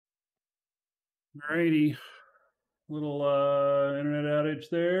Alrighty, little internet outage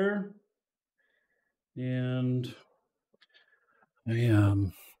there, and I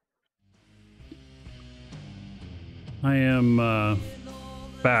I am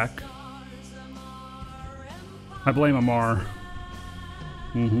back. I blame Amar.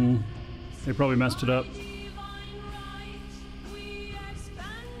 They probably messed it up.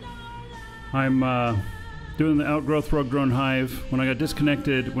 I'm doing the outgrowth rug grown hive. When I got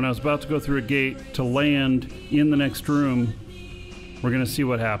disconnected, when I was about to go through a gate to land in the next room, we're gonna see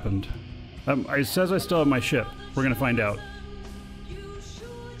what happened. It says I still have my ship. We're gonna find out.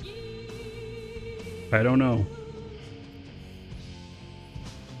 I don't know.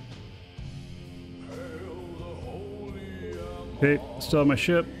 Okay, still have my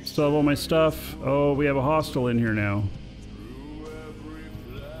ship, still have all my stuff. Oh, we have a hostile in here now.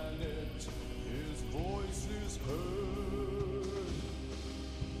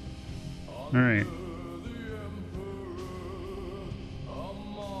 All right.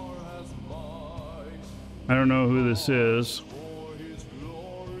 I don't know who this is.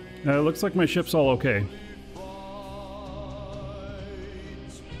 It looks like my ship's all okay.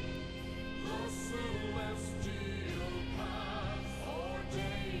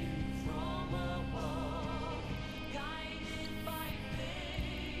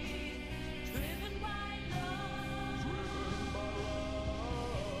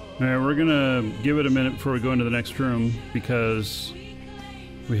 Alright, we're gonna give it a minute before we go into the next room because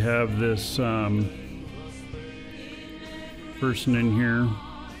we have this person in here.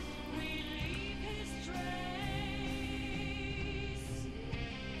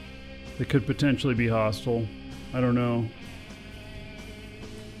 They could potentially be hostile. I don't know.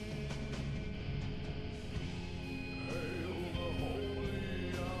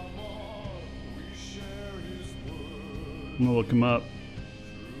 I'm gonna look him up.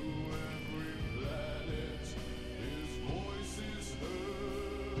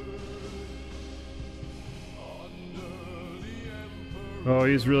 Oh,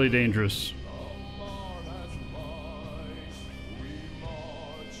 he's really dangerous.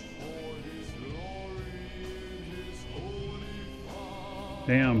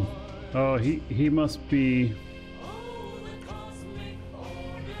 Damn. Oh, he must be...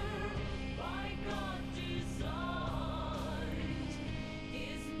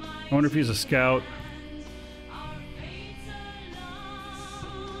 I wonder if he's a scout.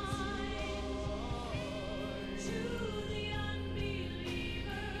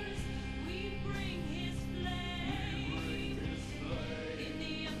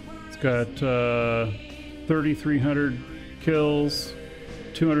 It's got 3,300 kills,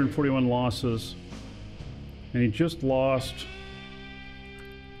 241 losses, and he just lost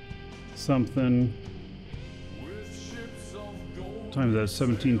something. What time is that?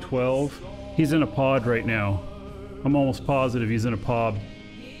 1712. He's in a pod right now. I'm almost positive he's in a pod.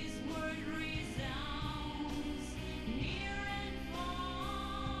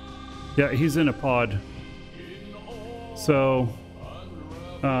 Yeah, he's in a pod. So,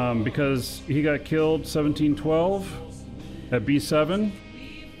 because he got killed 1712 at B7,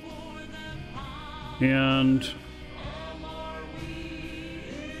 and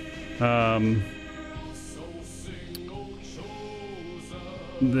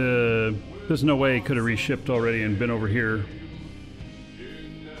there's no way he could have reshipped already and been over here.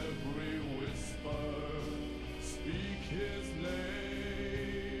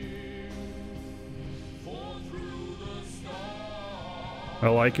 I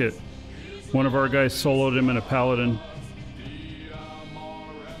like it. One of our guys soloed him in a paladin.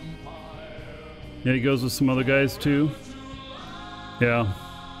 Yeah, he goes with some other guys too. Yeah.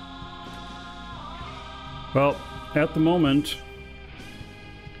 Well, at the moment,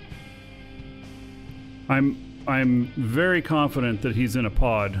 I'm very confident that he's in a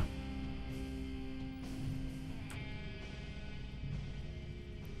pod.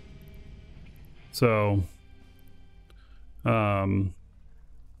 So, I mean,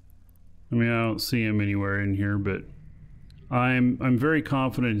 I don't see him anywhere in here, but I'm very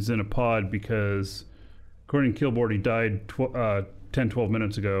confident he's in a pod because according to Killboard, he died 10-12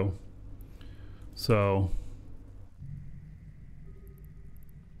 minutes ago. So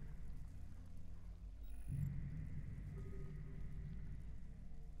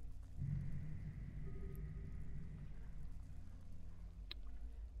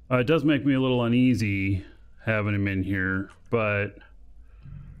it does make me a little uneasy having him in here, but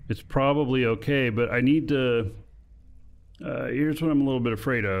it's probably okay. But I need to... here's what I'm a little bit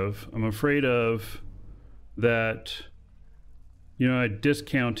afraid of. I'm afraid of that, you know, I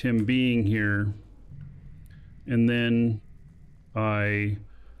discount him being here, and then I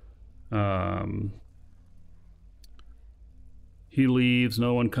He leaves,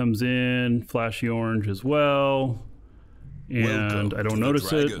 no one comes in, flashy orange as well, and I don't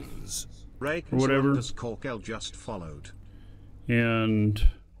notice it, or whatever. Just followed. And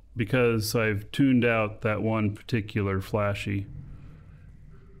because I've tuned out that one particular flashy.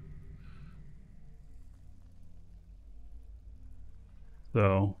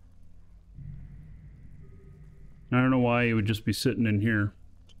 So I don't know why he would just be sitting in here.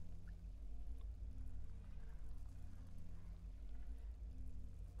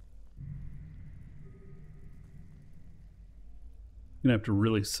 I'm gonna have to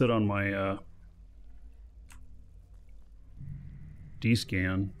really sit on my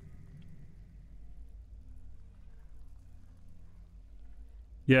D-scan.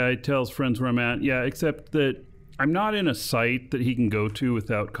 Yeah, it tells friends where I'm at. Yeah, except that I'm not in a site that he can go to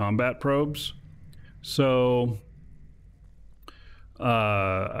without combat probes. So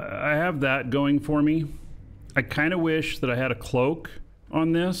I have that going for me. I kind of wish that I had a cloak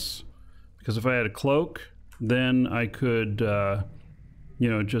on this, because if I had a cloak, then I could, you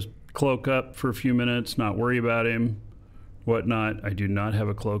know, just cloak up for a few minutes, not worry about him, whatnot. I do not have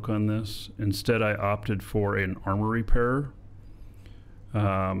a cloak on this. Instead, I opted for an armor repairer,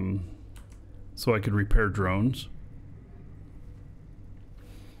 so I could repair drones.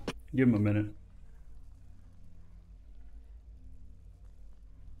 Give him a minute.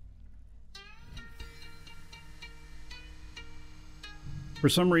 For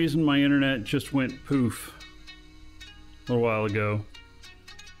some reason, my internet just went poof a little while ago.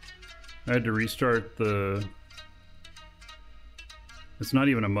 I had to restart the... It's not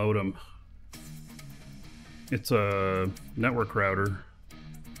even a modem. It's a network router.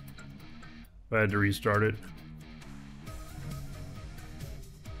 I had to restart it.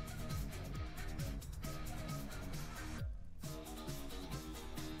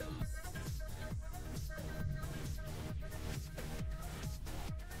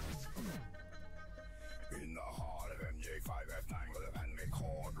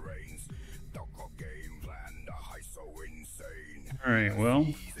 All right, well,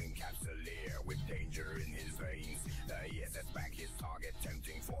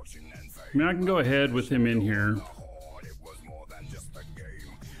 I mean, I can go ahead with him in here.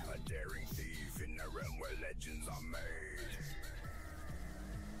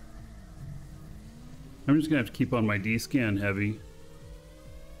 I'm just gonna have to keep on my D-scan heavy.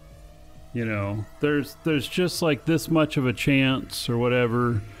 You know, there's just like this much of a chance or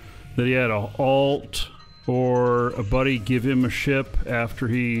whatever that he had a alt or a buddy give him a ship after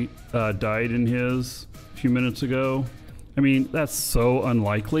he died in his a few minutes ago. I mean, that's so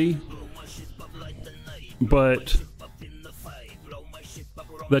unlikely, but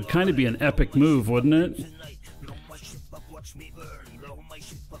that'd kind of be an epic move, wouldn't it?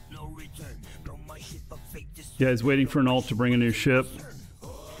 Yeah, he's waiting for an alt to bring a new ship.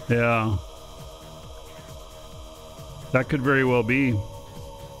 Yeah. That could very well be.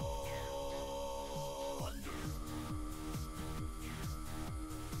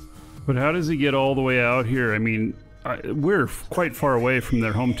 But how does he get all the way out here? I mean, we're quite far away from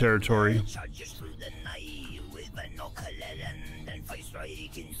their home territory.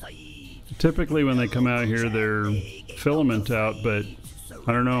 Typically when they come out here, they're filament out, but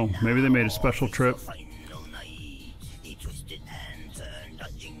I don't know. Maybe they made a special trip.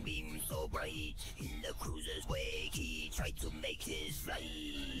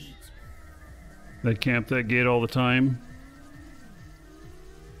 They camp that gate all the time.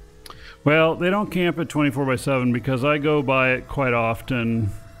 Well, they don't camp it 24/7 because I go by it quite often,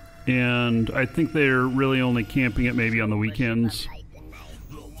 and I think they're really only camping it maybe on the weekends.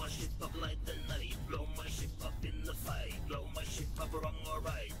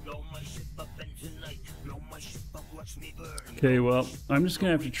 Okay, well, I'm just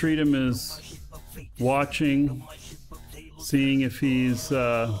gonna have to treat him as watching, seeing if he's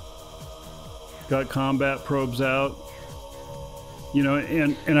got combat probes out. You know,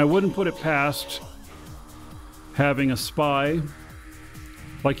 and I wouldn't put it past having a spy.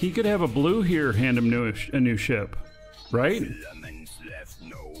 Like, he could have a blue here hand him a new ship, right?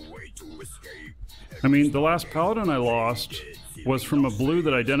 I mean, the last paladin I lost was from a blue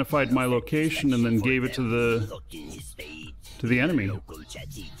that identified my location and then gave it to the enemy.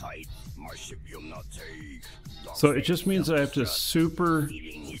 So it just means that I have to super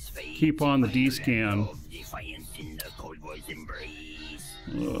keep on the D-scan.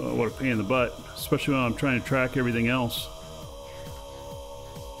 What a pain in the butt, especially when I'm trying to track everything else.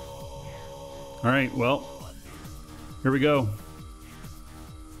 All right, well, here we go.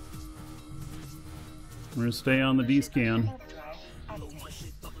 We're gonna stay on the D-scan.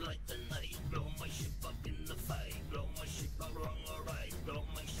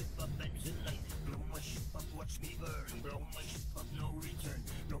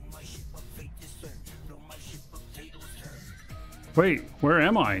 Wait, where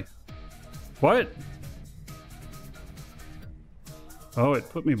am I? What? Oh, it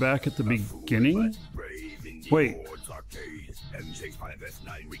put me back at the beginning? Wait.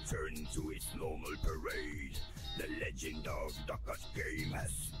 M65F9 returned to its normal parade. The legend of Ducker's game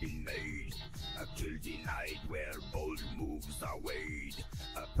has been made. A kill denied where bold moves are weighed.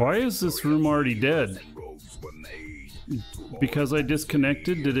 Why is this room already dead? Because I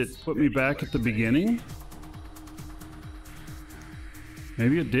disconnected, did it put me back at the beginning?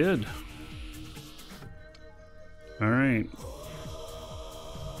 Maybe it did. All right.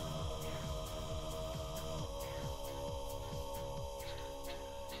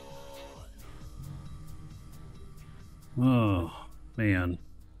 Oh, man.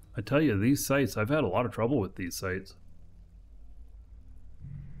 I tell you, these sites, I've had a lot of trouble with these sites.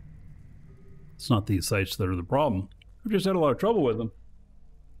 It's not these sites that are the problem. I've just had a lot of trouble with them.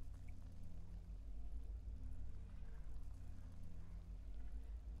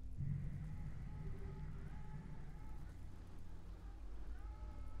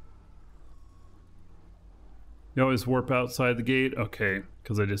 You always warp outside the gate? Okay,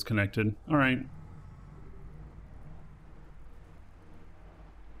 because I disconnected. All right.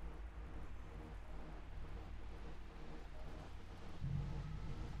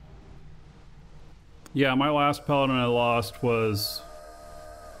 Yeah, my last paladin I lost was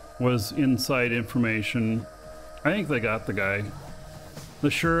inside information. I think they got the guy. The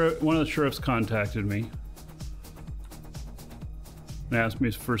sheriff, one of the sheriffs contacted me and asked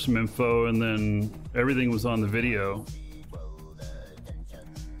me for some info, and then everything was on the video.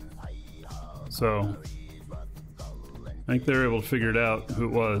 So I think they were able to figure it out who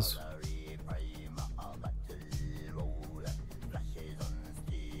it was.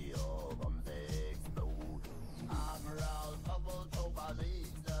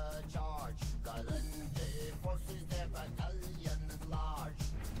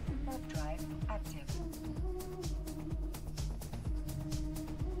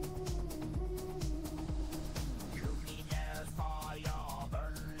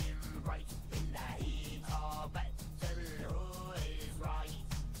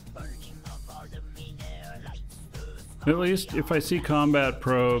 At least if I see combat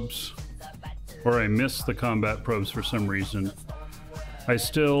probes, or I miss the combat probes for some reason, I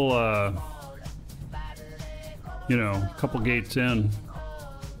still, you know, a couple gates in,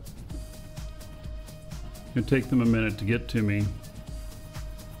 it'll take them a minute to get to me.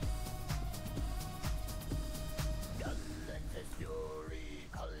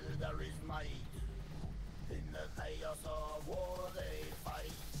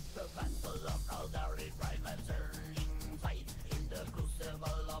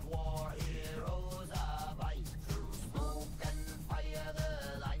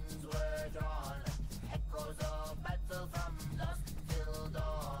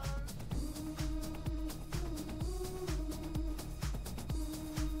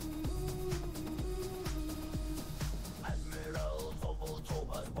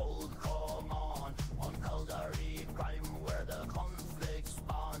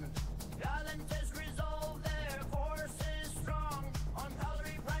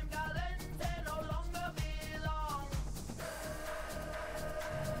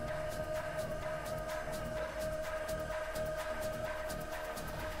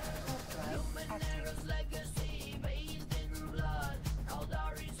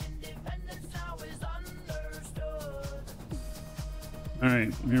 All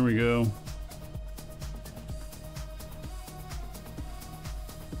right, here we go.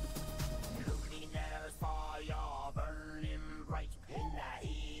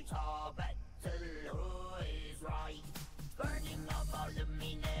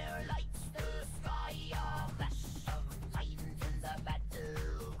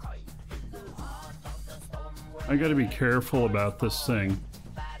 I gotta be careful about this thing.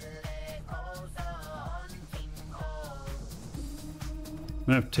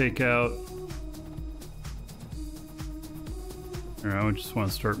 I have to take out. Or I just want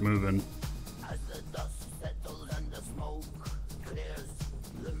to start moving. As the dust settles and the smoke clears,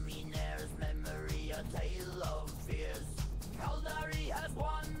 Luminaire's memory a tale of fears. Caldari has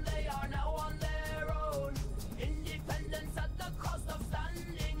won, they are now on their own. Independence at the cost of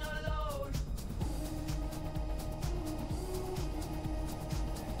standing alone.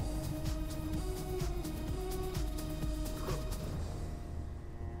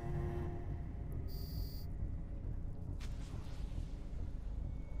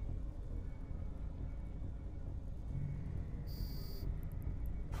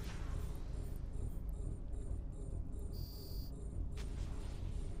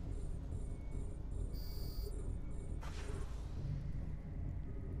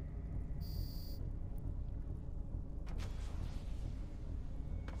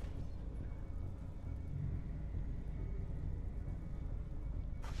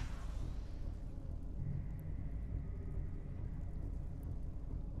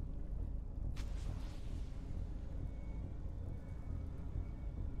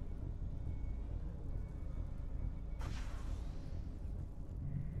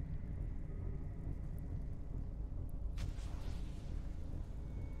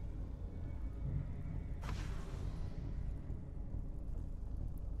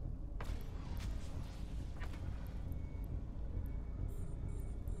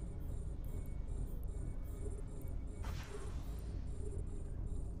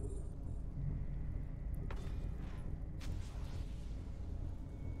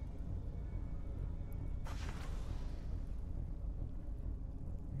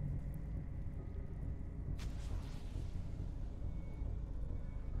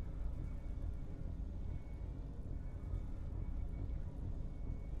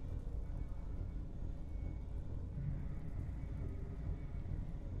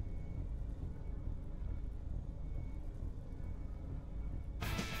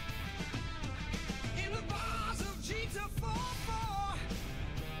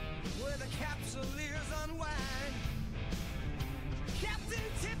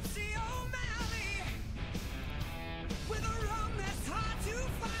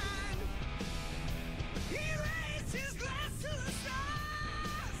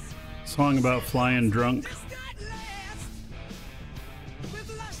 Song about flying drunk.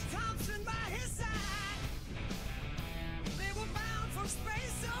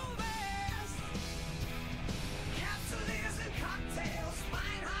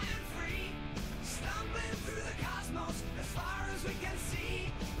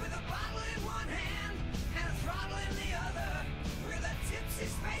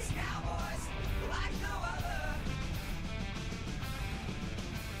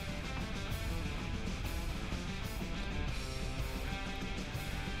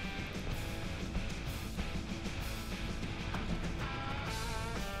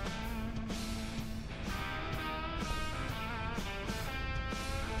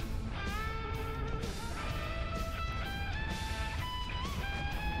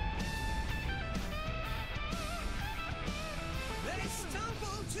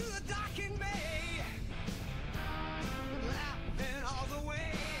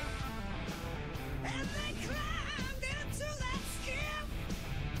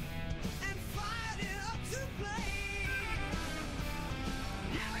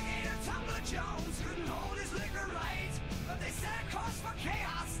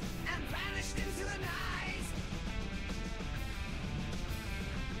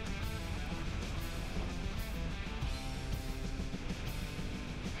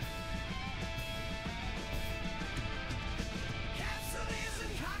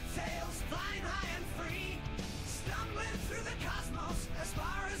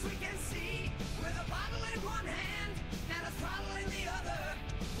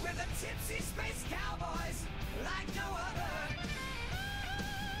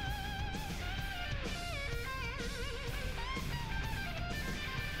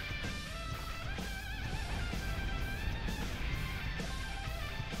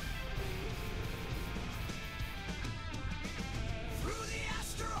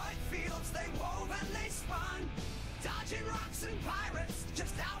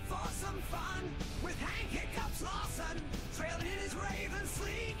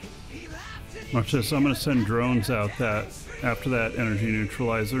 Watch this, I'm going to send drones out that after that energy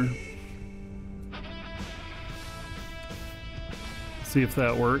neutralizer. See if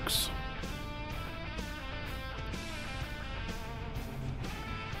that works.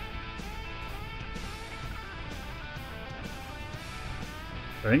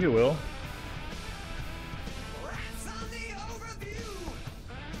 I think it will.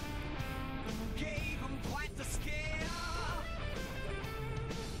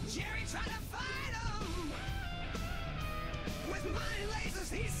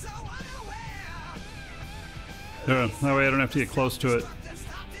 Yeah, that way I don't have to get close to it.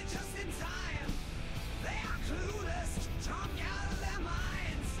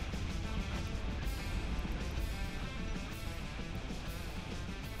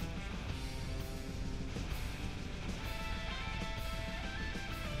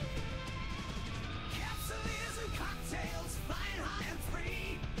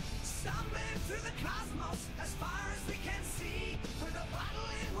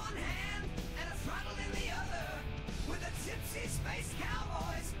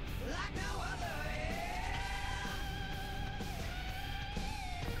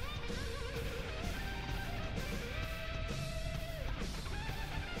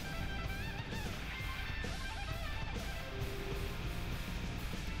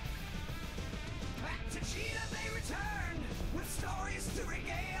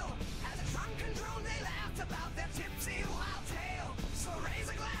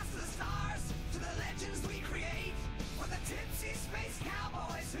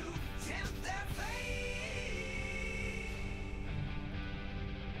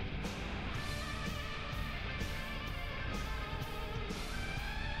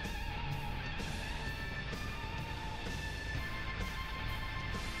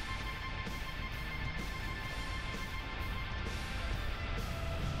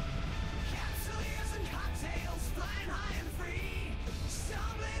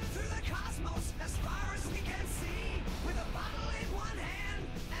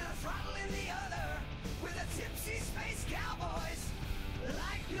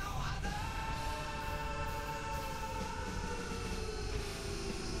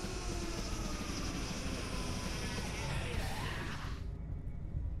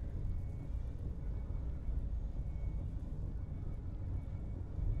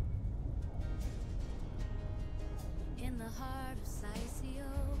 In the heart of Sisio,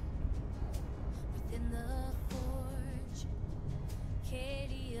 within the forge,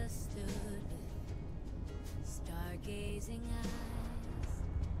 Cadia stood with stargazing eyes.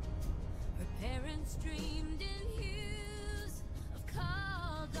 Her parents dreamed in hues of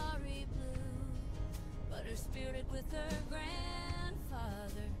Kaldari her spirit with her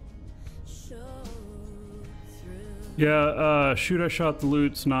grandfather showed through. Yeah, Shoot I Shot the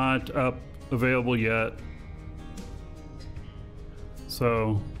Loot's not up available yet.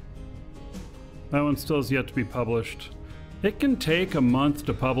 So that one still has yet to be published. It can take a month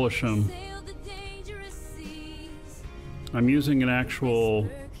to publish them. Sailed the dangerous seas. I'm using an actual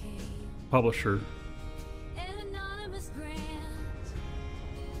Whisper came publisher. an anonymous grant,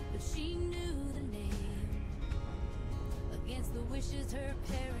 but she knew the name against the wishes her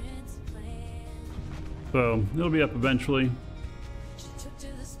parents planned. So it'll be up eventually. She took to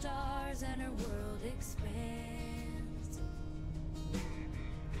the stars and her world expands.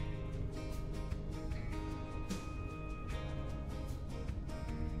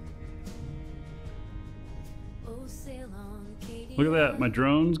 Oh, sail on, Katie. Look at that, my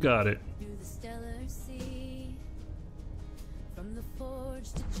drone's got it. Through the stellar sea, from the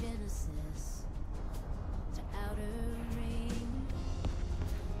forge to Genesis to outer ring,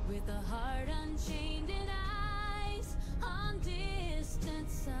 with a heart unchained and eyes on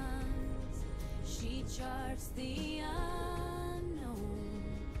distant suns, she charts the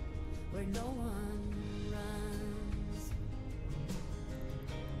unknown where no one runs.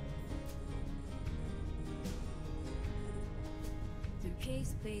 Through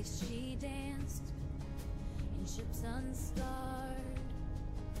K-space she danced in ships unscarred,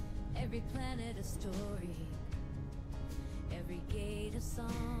 every planet a story, every gate a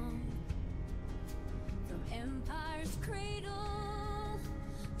song, from empire's cradle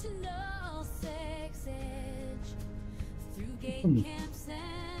to null-sex edge, through gate camps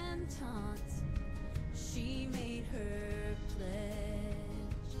and taunts, she made her pledge.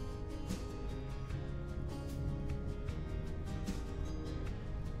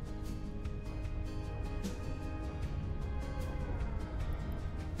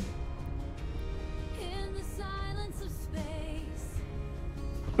 In the silence of space,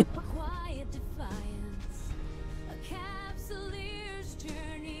 a quiet defiance, a capsuleer's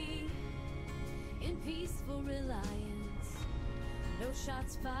journey in peaceful reliance. No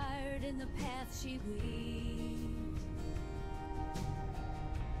shots fired in the path she weaved.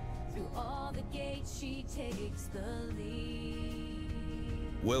 Through all the gates she takes the lead.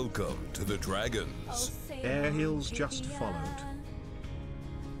 Welcome to the Dragons. Oh, sail Air on, Hills just Katie, followed.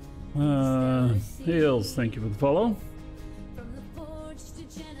 Hales, thank you for the follow. from the forge to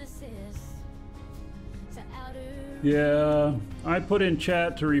Genesis to outer Yeah, I put in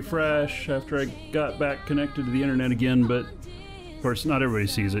chat to refresh after I got back connected to the internet again, but of course not everybody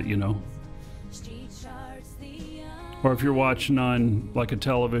sees it, you know. she charts the Or if you're watching on like a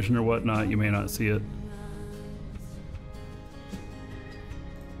television or whatnot, you may not see it.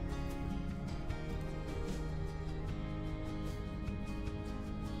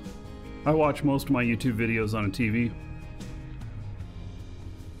 I watch most of my YouTube videos on a TV.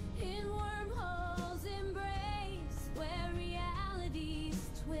 in wormholes embrace where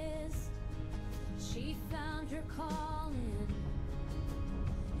realities twist. She found her calling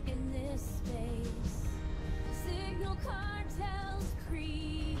in this space. Signal cartels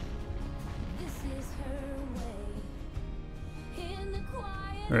creep. This is her way. In the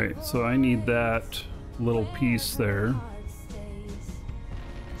quiet. All right, so I need that little piece there.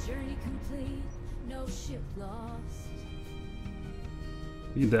 Journey complete, no ship lost.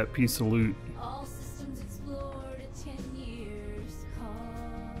 Need that piece of loot. All systems explored at 10 years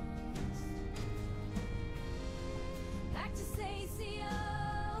cost. Back to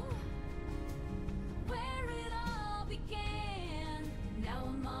Sacio, where it all began. Now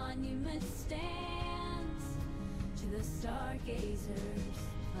a monument stands to the stargazer's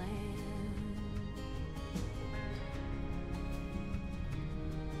plan.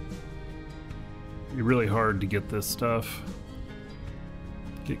 It'd be really hard to get this stuff.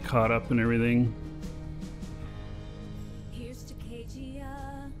 Get caught up in everything. Here's to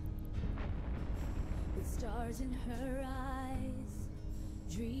Kajia, with stars in her eyes.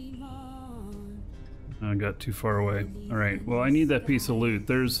 Dream on. I got too far away. All right. Well, I need that piece of loot.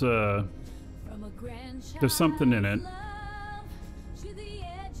 There's From a grand something in it. love to the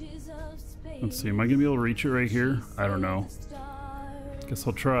edges of space. Let's see. Am I gonna be able to reach it right here? I don't know. Stars Guess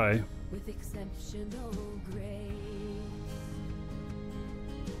I'll try. with exceptional grace.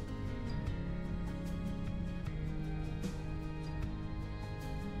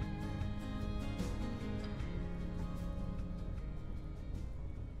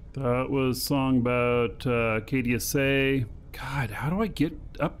 That was a song about KDSA. God, how do I get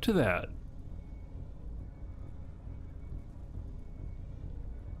up to that?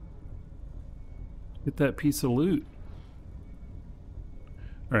 Get that piece of loot.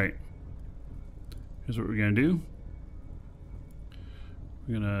 All right. Here's what we're gonna do.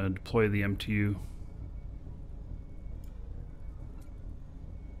 We're gonna deploy the MTU.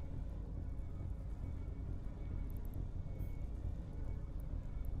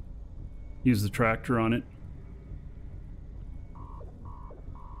 Use the tractor on it.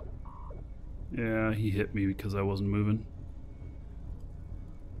 Yeah, he hit me because I wasn't moving.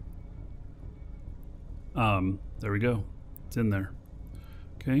 There we go. It's in there.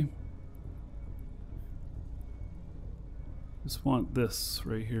 Okay. Just want this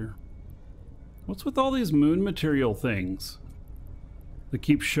right here. What's with all these moon material things that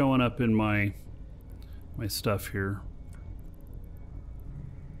keep showing up in my stuff here?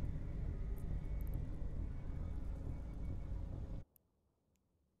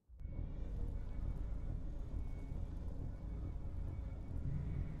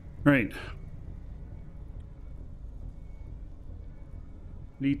 Right.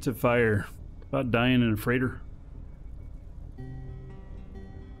 Need to fire. About dying in a freighter.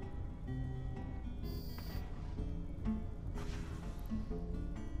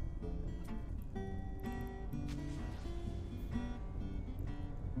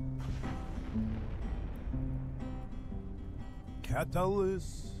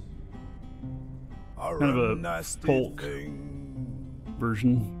 Catalyst are Kind of a nasty folk thing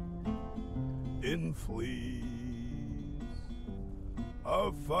version. in fleas,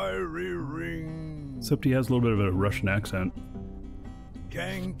 a fiery ring, Except he has a little bit of a Russian accent.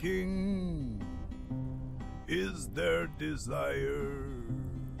 ganking is their desire.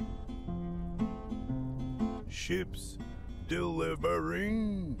 Ships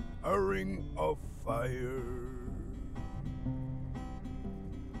delivering a ring of fire.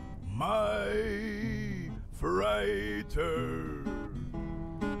 My freighter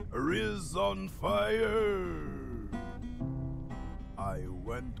is on fire. I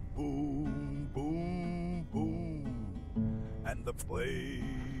went boom, boom, boom, and the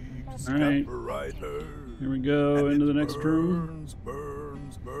flames All right. got brighter. Here we go And into it the next room. burns,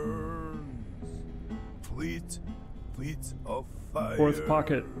 burns, burns. Fleet, fleet of fire. Fourth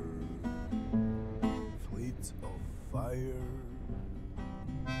pocket. Fleet of fire.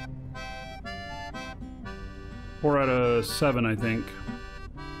 4 out of 7, I think.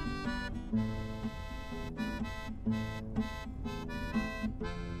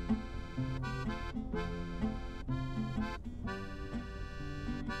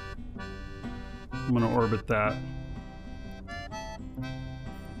 I'm gonna orbit that.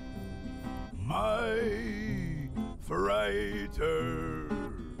 My freighter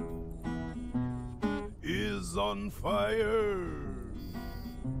is on fire.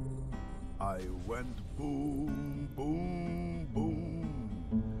 I went boom, boom,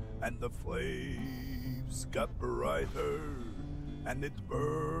 boom, and the flames got brighter, and it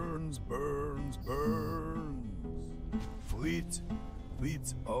burns, burns, burns. Fleet,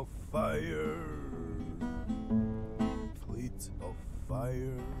 fleet of fire. Fleet of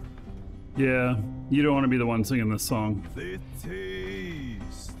fire. Yeah, you don't want to be the one singing this song. The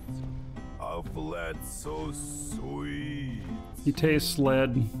taste of lead so sweet. He tastes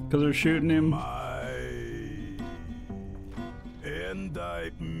lead because they're shooting him. My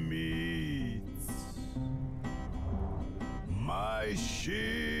endive meats. My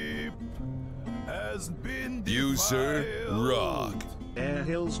ship has been You, sir, defiled. rock. Air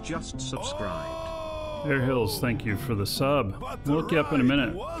Hills just subscribed. Air Hills, thank you for the sub. But We'll the look you up in a ride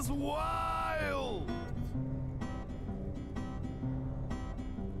minute. was wild.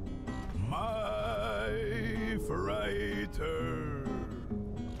 My freighter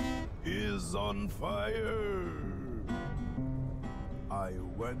is on fire. I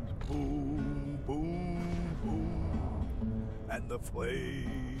went boom, boom, boom, and the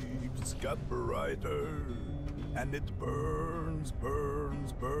flames got brighter, and it burns,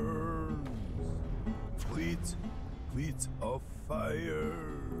 burns, burns. Fleet, fleet of fire.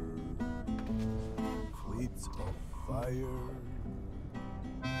 Fleet of fire.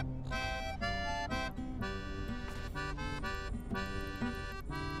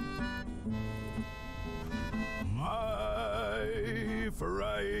 My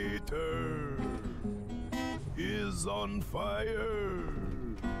freighter is on fire.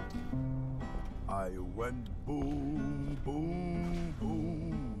 I went boom, boom,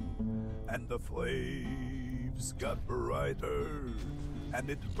 boom, and the flames got brighter, and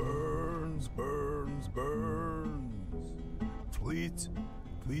it burns, burns, burns. Fleet,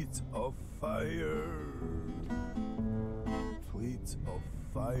 fleet of fire. Fleet of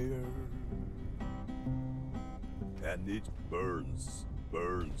fire. And it burns,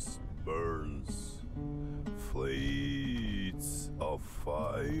 burns, burns. Fleets of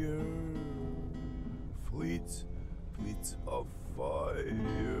fire. Fleets of fire.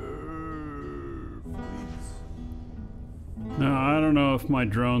 Fleets. Now, I don't know if my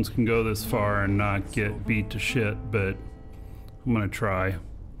drones can go this far and not get beat to shit, but I'm gonna try.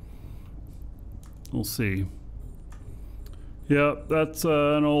 We'll see. Yep, that's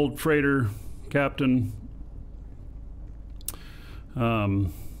an old freighter captain.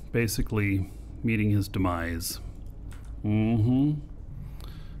 Basically meeting his demise. Yep,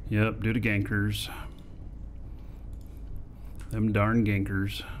 due to gankers. Them darn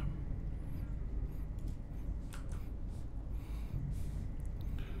gankers.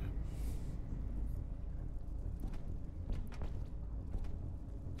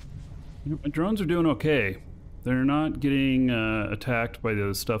 You know, my drones are doing okay. They're not getting attacked by the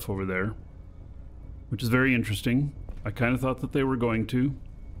other stuff over there, which is very interesting. I kind of thought that they were going to.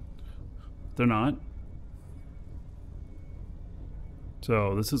 They're not.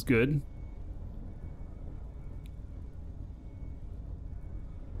 So this is good.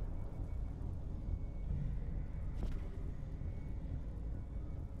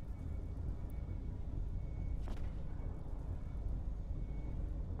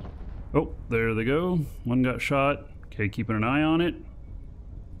 Oh, there they go. One got shot. Okay, keeping an eye on it.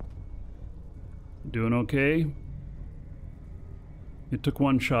 Doing okay. It took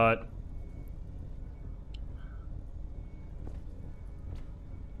one shot.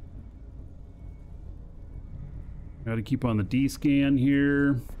 Got to keep on the D scan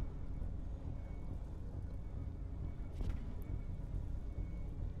here.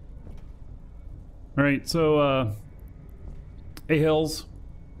 All right, so hey Hills,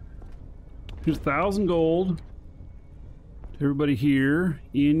 here's 1,000 gold to everybody here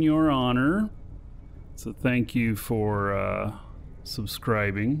in your honor. So thank you for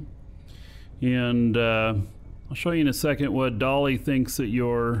subscribing, and I'll show you in a second what Dolly thinks that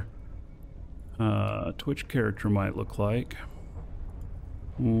your Twitch character might look like.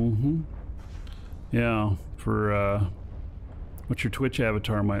 Yeah, for what your Twitch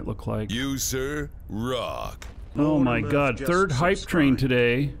avatar might look like. You, sir, rock. Oh my god, third hype train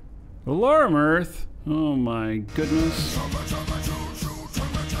today. Alarm Earth. Oh my goodness.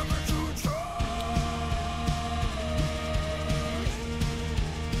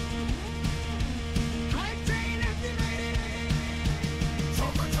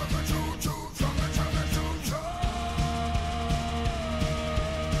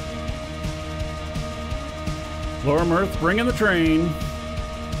 Alarm Earth, bringing the train.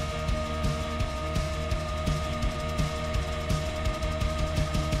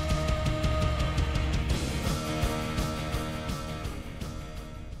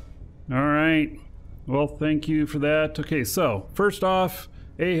 All right. Well, thank you for that. Okay, so first off,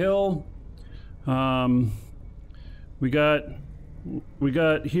 A Hill, we got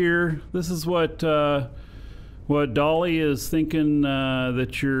here. This is what Dolly is thinking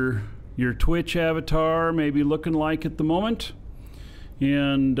that your Twitch avatar may be looking like at the moment,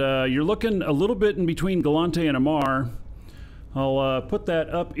 and you're looking a little bit in between Galante and Amar. I'll put that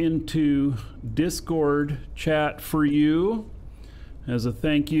up into Discord chat for you as a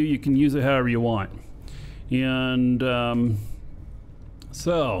thank you. You can use it however you want. And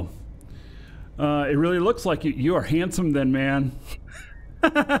so it really looks like you are handsome then, man.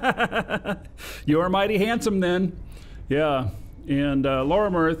 You are mighty handsome then. Yeah. And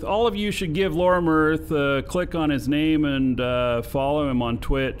Lorem Earth, all of you should give Lorem Earth a click on his name and follow him on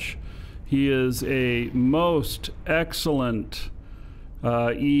Twitch. He is a most excellent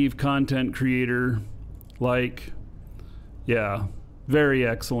Eve content creator. Like, yeah, very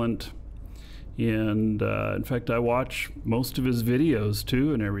excellent. And in fact, I watch most of his videos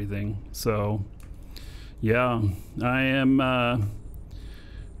too and everything. So, yeah, I am...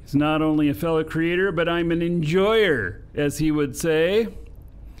 He's not only a fellow creator, but I'm an enjoyer, as he would say.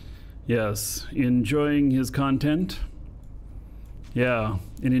 Yes, enjoying his content. Yeah,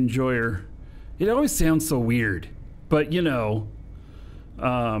 an enjoyer. It always sounds so weird, but you know,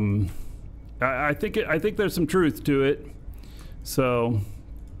 I think there's some truth to it. So,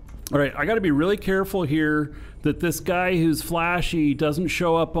 all right, I got to be really careful here that this guy who's flashy doesn't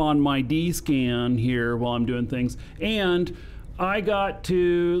show up on my D scan here while I'm doing things. And I got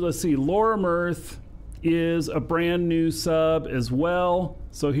to, let's see, Lorem Earth is a brand new sub as well.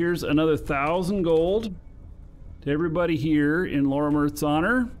 So here's another 1,000 gold to everybody here in Lorem Earth's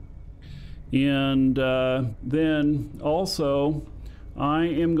honor. And then also, I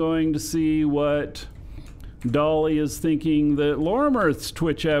am going to see what Dolly is thinking that Lorem Earth's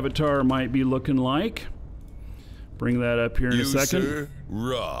Twitch avatar might be looking like. Bring that up here in a second. Sir,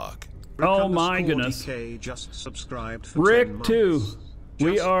 rock. Oh my goodness. Just subscribed for Rick 10 too. months.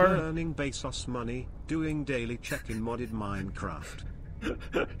 We Just are earning Bezos money, doing daily check in modded Minecraft.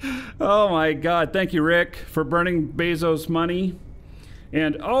 Oh my god, thank you Rick for burning Bezos money.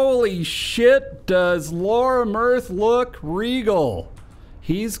 And holy shit, does Laura Mirth look regal.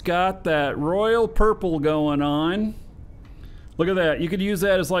 He's got that royal purple going on. Look at that. You could use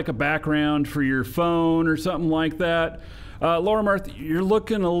that as like a background for your phone or something like that. Laura Mirth, you're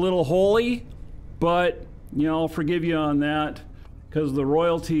looking a little holy, but you know, I'll forgive you on that because of the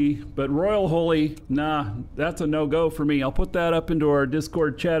royalty. But royal holy, nah, that's a no-go for me. I'll put that up into our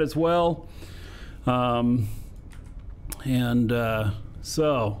Discord chat as well. And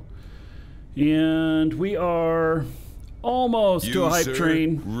we are almost to a hype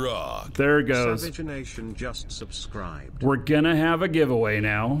train. Rock. There it goes. Savage Nation just subscribed. We're gonna have a giveaway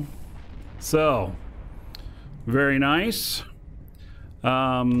now. So, very nice.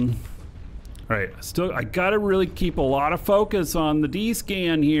 All right, I gotta really keep a lot of focus on the D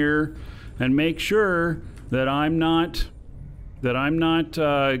scan here and make sure that I'm not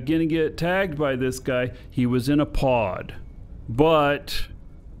gonna get tagged by this guy. He was in a pod, but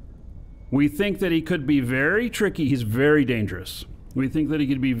we think that he could be very tricky. He's very dangerous. We think that he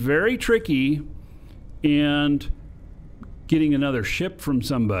could be very tricky and getting another ship from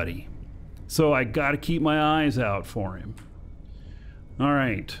somebody. So I got to keep my eyes out for him. All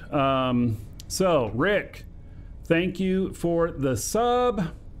right. So Rick, thank you for the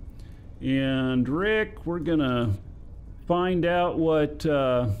sub. And Rick, we're gonna find out what's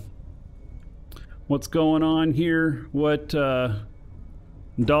going on here. What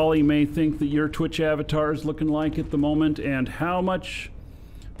Dolly may think that your Twitch avatar is looking like at the moment, and how much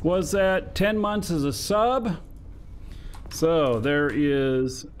was that? 10 months as a sub. So there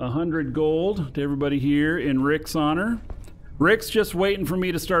is 100 gold to everybody here in Rick's honor. Rick's just waiting for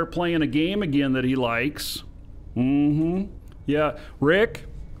me to start playing a game again that he likes. Yeah, Rick.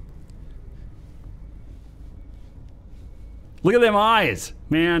 Look at them eyes,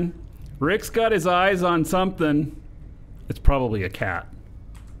 man. Rick's got his eyes on something. It's probably a cat.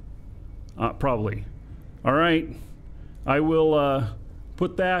 Probably. All right. I will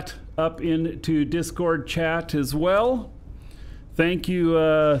put that up into Discord chat as well. Thank you,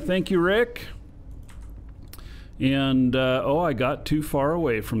 Rick. And, oh, I got too far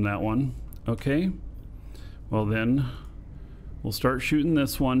away from that one. Okay. Well, then we'll start shooting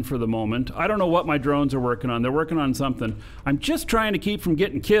this one for the moment. I don't know what my drones are working on. They're working on something. I'm just trying to keep from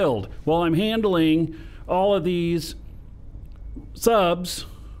getting killed while I'm handling all of these subs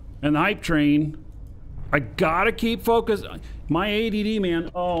and the hype train. I gotta keep focused. My ADD, man.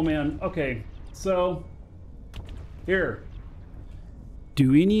 Oh, man. Okay. So, here.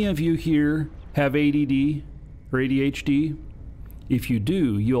 Do any of you here have ADD or ADHD? If you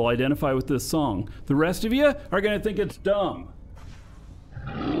do, you'll identify with this song. The rest of you are gonna think it's dumb.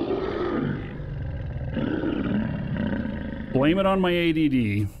 Blame it on my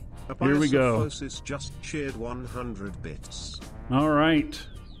ADD. Here we go. Just cheered 100 bits. All right.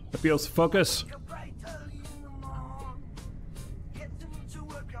 Epios, focus.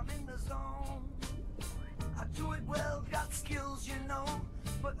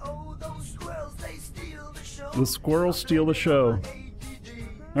 The squirrels steal the show.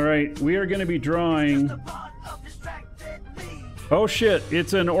 All right, we are going to be drawing. Oh shit,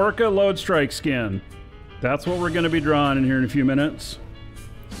 it's an Orca Load Strike skin. That's what we're going to be drawing in here in a few minutes.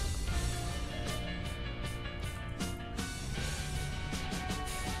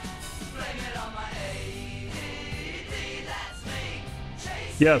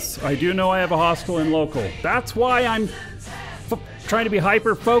 Yes, I do know I have a hostile and local. That's why I'm trying to be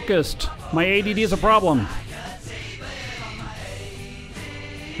hyper focused. My ADD is a problem.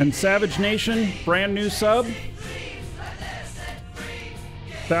 And Savage Nation, brand new sub.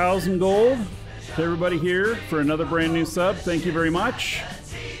 1,000 gold to everybody here for another brand new sub. Thank you very much.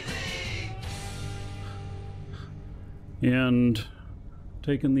 And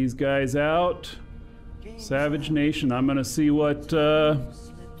taking these guys out. Savage Nation, I'm gonna see what we're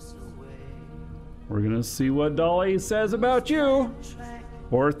gonna see what Dolly says about you,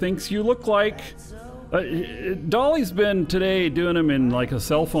 or thinks you look like. Dolly's been today doing them in like a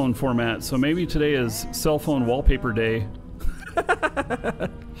cell phone format, so maybe today is cell phone wallpaper day.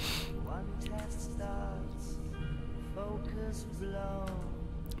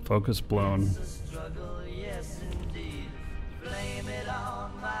 Focus blown.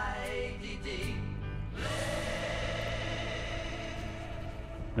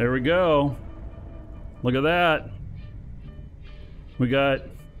 There we go. Look at that. We got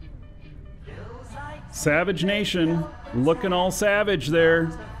Savage Nation looking all savage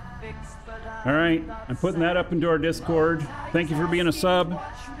there. All right, I'm putting that up into our Discord. Thank you for being a sub,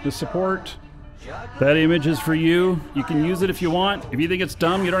 the support. That image is for you. You can use it if you want. If you think it's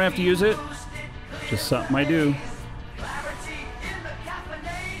dumb, you don't have to use it. Just something I do.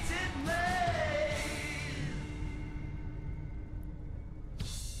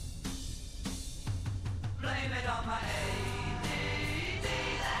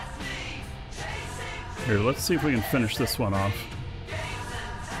 Here, let's see if we can finish this one off.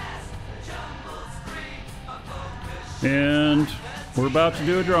 And we're about to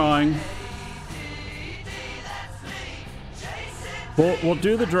do a drawing. We'll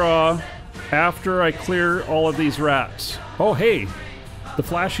do the draw after I clear all of these rats. Oh, hey, the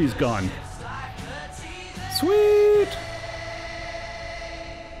flashy's gone. Sweet.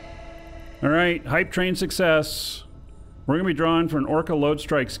 All right, hype train success. We're gonna be drawing for an Orca Load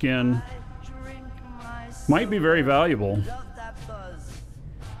Strike skin. Might be very valuable.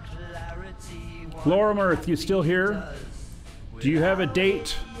 Laura Mirth, you still here? Do you have a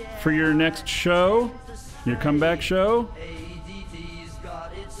date for your next show? Your comeback show?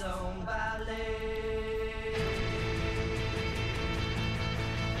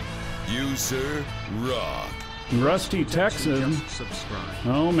 User Rock. Rusty Texan. Just subscribe.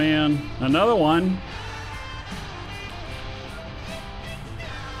 Oh man, another one.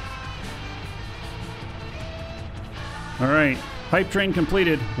 All right, hype train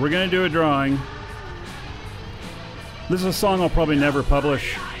completed. We're gonna do a drawing. This is a song I'll probably never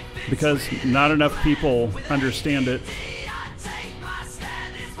publish because not enough people understand it.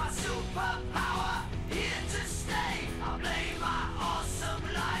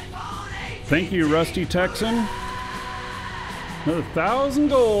 Thank you, Rusty Texan. Another 1,000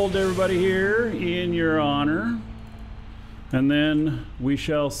 gold, everybody here, in your honor. And then we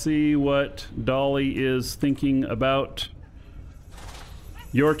shall see what Dolly is thinking about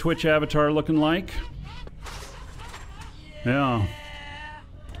your Twitch avatar looking like. Yeah.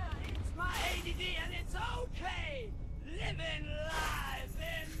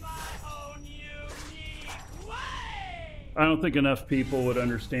 I don't think enough people would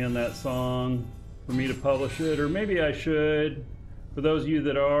understand that song for me to publish it, or maybe I should. For those of you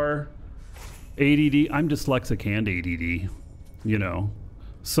that are ADD, I'm dyslexic and ADD, you know.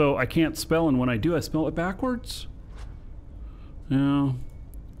 So I can't spell, and when I do, I spell it backwards. Yeah.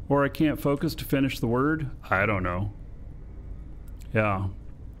 Or I can't focus to finish the word. I don't know. Yeah. All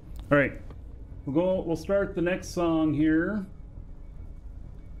right. We'll start the next song here.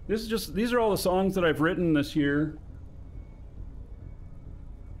 These are all the songs that I've written this year.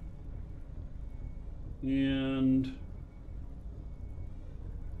 And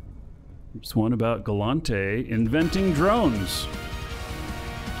there's one about Galante inventing drones.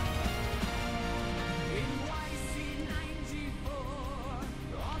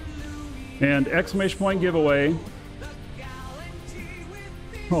 And exclamation point giveaway.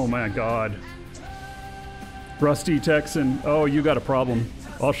 Oh my God. Rusty Texan. Oh, you got a problem.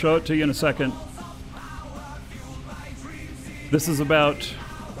 I'll show it to you in a second. This is about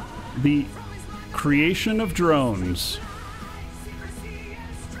the creation of drones.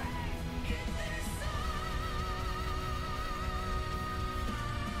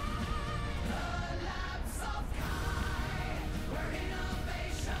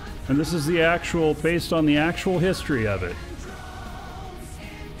 And this is the actual, based on the actual history of it.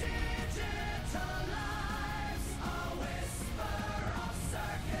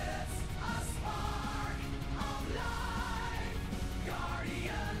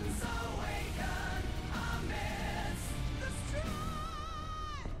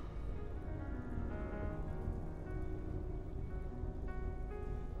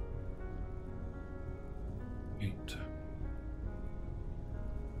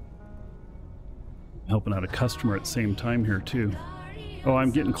 Helping out a customer at the same time here too. Oh,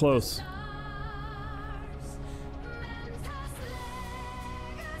 I'm getting close.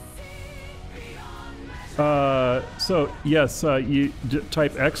 So yes, you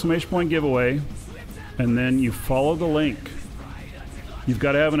type exclamation point giveaway and then you follow the link. You've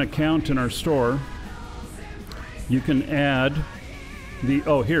got to have an account in our store. You can add the,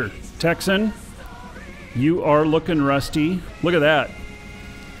 oh here, Texan, you are looking rusty. Look at that.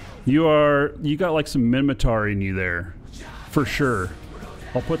 You got like some Minotaur in you there, for sure.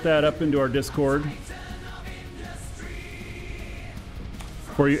 I'll put that up into our Discord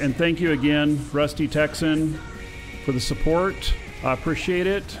for you. And thank you again, Rusty Texan, for the support. I appreciate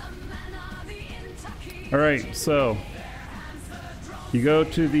it. All right, so you go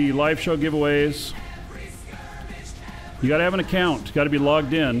to the live show giveaways. You got to have an account. Got to be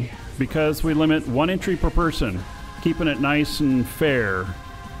logged in because we limit 1 entry per person, keeping it nice and fair.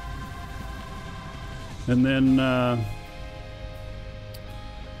 And then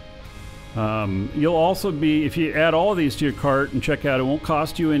you'll also be, if you add all of these to your cart and check out, it won't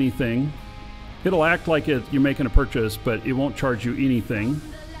cost you anything. It'll act like you're making a purchase, but it won't charge you anything.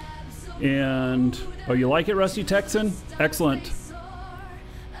 And, oh, you like it, Rusty Texan? Excellent.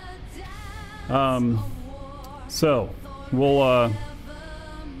 So, we'll,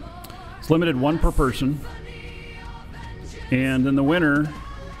 it's limited 1 per person. And then the winner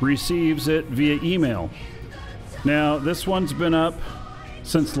receives it via email. Now, this one's been up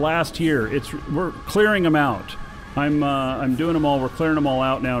since last year. We're clearing them out. I'm doing them all. We're clearing them all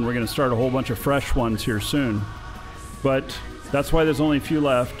out now, and we're going to start a whole bunch of fresh ones here soon. But that's why there's only a few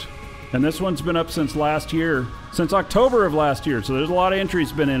left. And this one's been up since last year, since October of last year. So there's a lot of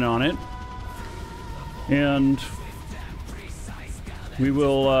entries been in on it. And we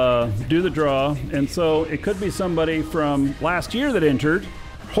will do the draw. And so it could be somebody from last year that entered.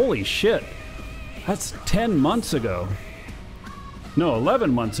 Holy shit. That's 10 months ago. No,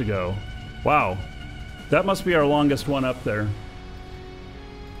 11 months ago. Wow. That must be our longest one up there.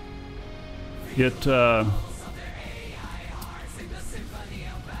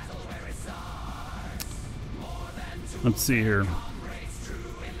 Let's see here.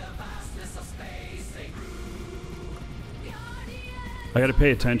 I got to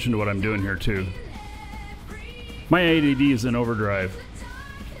pay attention to what I'm doing here too. My ADD is in overdrive.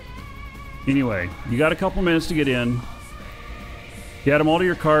 Anyway, you got a couple minutes to get in. You add them all to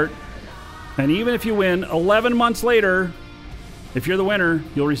your cart. And even if you win 11 months later, if you're the winner,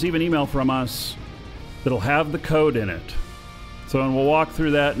 you'll receive an email from us that'll have the code in it. So, and we'll walk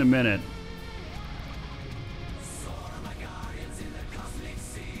through that in a minute.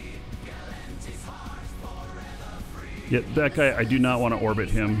 Yeah, that guy, I do not want to orbit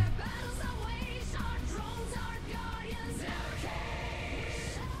him.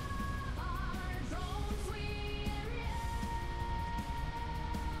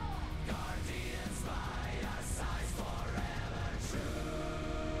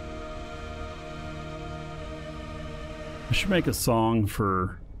 I should make a song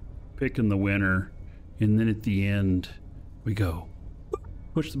for picking the winner, and then at the end we go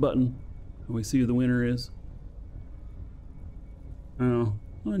push the button and we see who the winner is. Oh,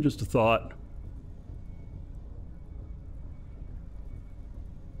 just a thought.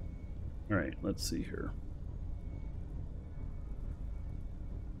 All right, let's see here.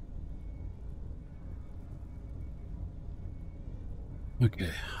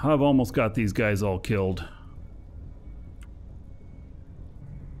 Okay, I've almost got these guys all killed.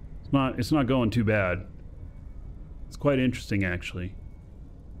 It's not going too bad. It's quite interesting, actually.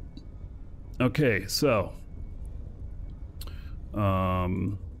 Okay, so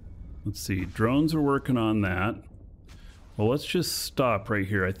let's see. Drones are working on that. Well, let's just stop right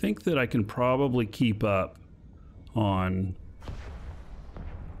here. I think that I can probably keep up on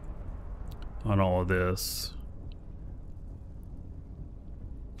all of this.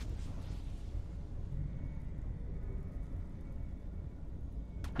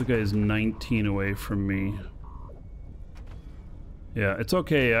 The guy's 19 away from me. Yeah, it's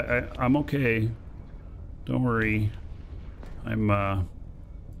okay. I'm okay. Don't worry. I'm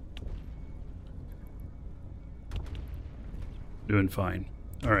doing fine.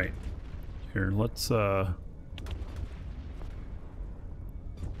 All right. Here, let's 7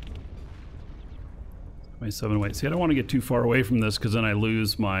 away. See, I don't want to get too far away from this because then I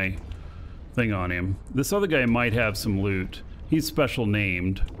lose my thing on him. This other guy might have some loot. He's special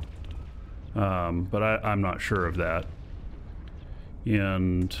named, but I'm not sure of that.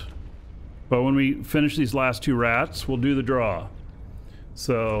 But when we finish these last 2 rats, we'll do the draw.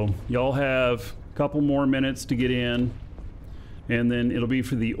 So y'all have a couple more minutes to get in, and then it'll be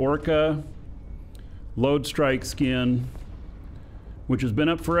for the Orca Load Strike skin, which has been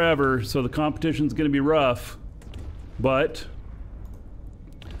up forever, so the competition's going to be rough, but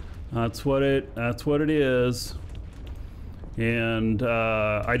that's what it is. And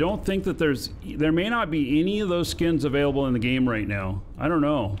I don't think that there may not be any of those skins available in the game right now. I don't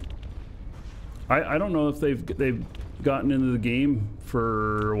know. I don't know if they've gotten into the game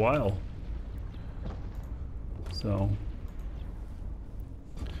for a while. So,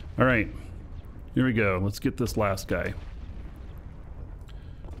 all right, here we go. Let's get this last guy.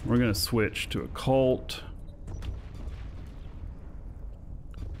 We're gonna switch to a cult.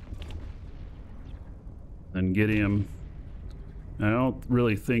 And get him. I don't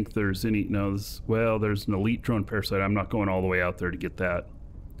really think there's any, no, well, there's an elite drone parasite. I'm not going all the way out there to get that.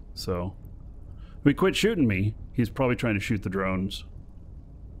 So, if he quit shooting me, he's probably trying to shoot the drones.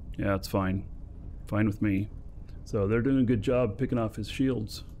 Yeah, it's fine. Fine with me. So they're doing a good job picking off his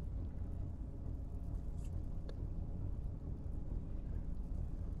shields.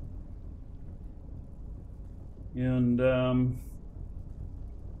 And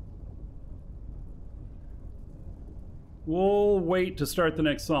we'll wait to start the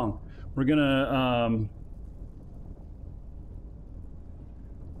next song. We're gonna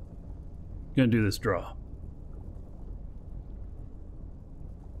do this draw.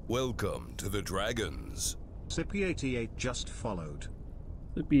 Welcome to the Dragons. Sippy88 just followed.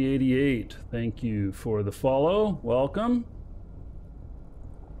 Sippy88, thank you for the follow. Welcome.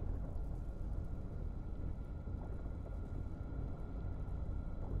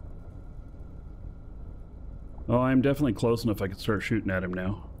 Oh, I'm definitely close enough I can start shooting at him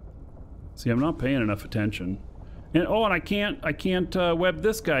now. See, I'm not paying enough attention. And oh, and I can't web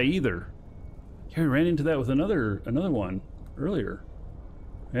this guy either. Yeah, I ran into that with another one earlier.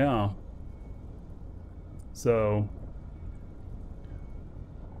 Yeah. So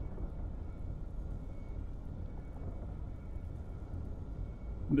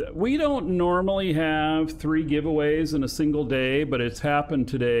we don't normally have 3 giveaways in a single day, but it's happened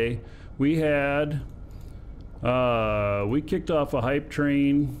today. We had we kicked off a hype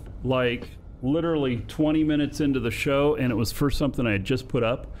train like literally 20 minutes into the show, and it was for something I had just put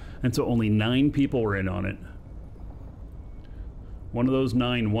up, and so only 9 people were in on it. One of those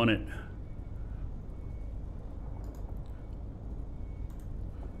 9 won it.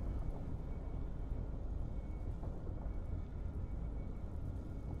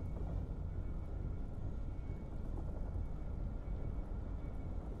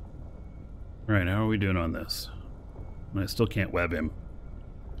 All right, how are we doing on this? I still can't web him,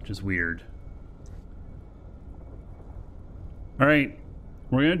 which is weird. All right,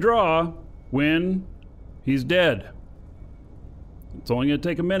 we're gonna draw when he's dead. It's only gonna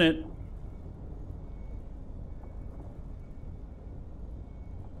take a minute.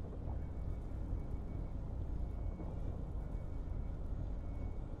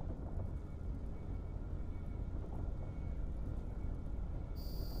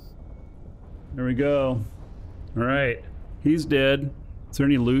 There we go. All right, he's dead. Is there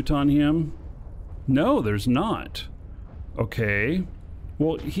any loot on him? No, there's not. Okay.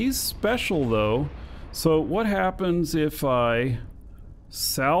 Well, he's special though. So what happens if I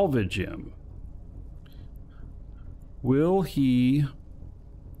salvage him? Will he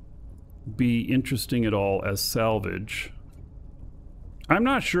be interesting at all as salvage? I'm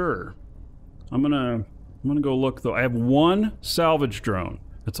not sure. I'm gonna go look though. I have 1 salvage drone.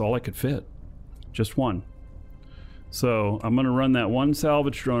 That's all I could fit. Just 1. So I'm gonna run that 1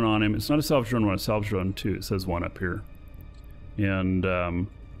 salvage drone on him. It's not a salvage drone 1, a salvage drone 2. It says 1 up here. And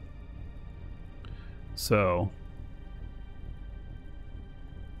so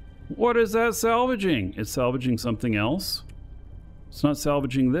what is that salvaging? It's salvaging something else. It's not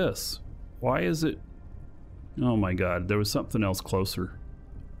salvaging this. Why is it? Oh my god, there was something else closer.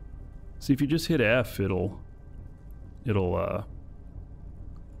 See, if you just hit F, it'll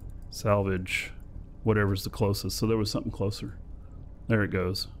salvage whatever's the closest. So there was something closer. There it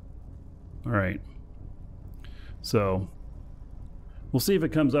goes. All right. So we'll see if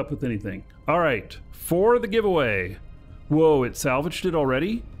it comes up with anything. All right, for the giveaway. Whoa, it salvaged it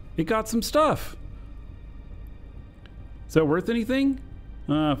already? It got some stuff. Is that worth anything?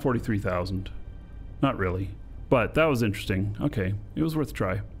 43,000. Not really, but that was interesting. Okay, it was worth a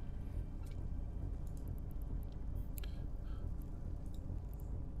try.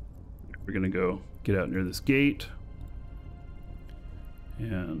 We're gonna go get out near this gate,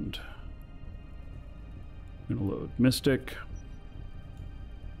 and I'm gonna load Mystic.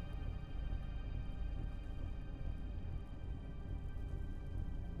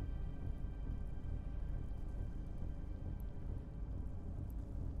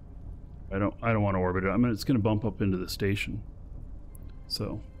 I don't want to orbit it. I mean, it's going to bump up into the station.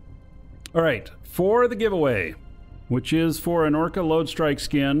 So, all right, for the giveaway, which is for an Orca Load Strike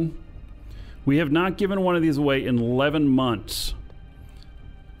skin. We have not given one of these away in 11 months.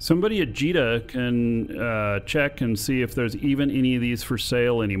 Somebody at JITA can check and see if there's even any of these for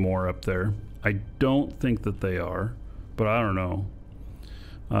sale anymore up there. I don't think that they are, but I don't know.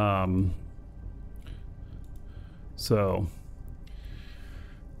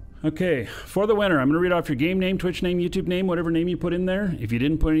 Okay, for the winner, I'm going to read off your game name, Twitch name, YouTube name, whatever name you put in there. If you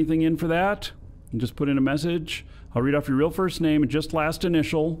didn't put anything in for that, and just put in a message, I'll read off your real first name and just last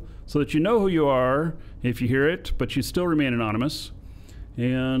initial so that you know who you are if you hear it, but you still remain anonymous.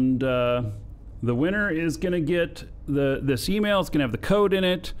 And the winner is going to get this email. It's going to have the code in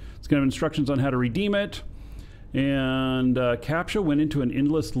it. It's going to have instructions on how to redeem it. And CAPTCHA went into an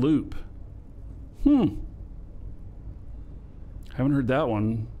endless loop. Haven't heard that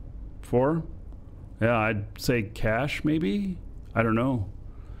one before. Yeah, I'd say cash maybe. I don't know.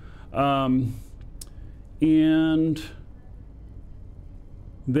 and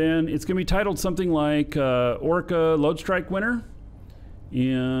then it's going to be titled something like Orca Load Strike winner.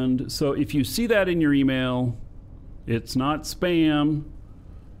 And so if you see that in your email, it's not spam.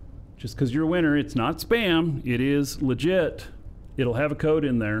 Just because you're a winner, it's not spam. It is legit. It'll have a code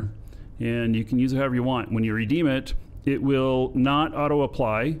in there, and you can use it however you want. When you redeem it, it will not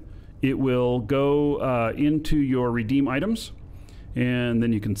auto-apply. It will go into your redeem items, and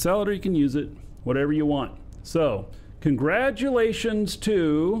then you can sell it or you can use it, whatever you want. So, congratulations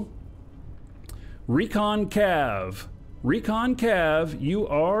to Recon Cav. Recon Cav, you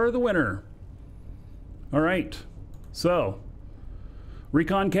are the winner. All right. So,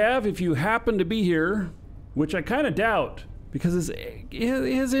 Recon Cav, if you happen to be here, which I kind of doubt, because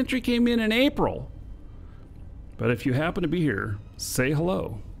his entry came in April. But if you happen to be here, say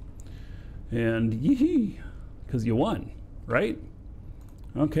hello. And yee, because you won, right?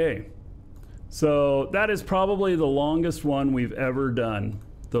 Okay. So that is probably the longest one we've ever done,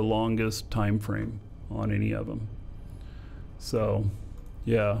 the longest time frame on any of them. So,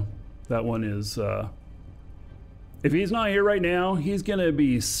 yeah, that one is, if he's not here right now, he's going to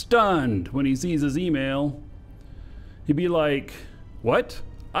be stunned when he sees his email. He'd be like, what?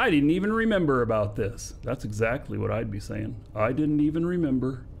 I didn't even remember about this. That's exactly what I'd be saying. I didn't even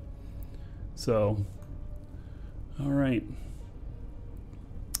remember. So, all right.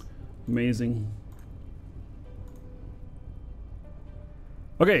 Amazing.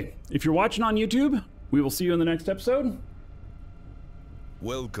 Okay, if you're watching on YouTube, we will see you in the next episode.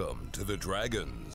 Welcome to the Dragons.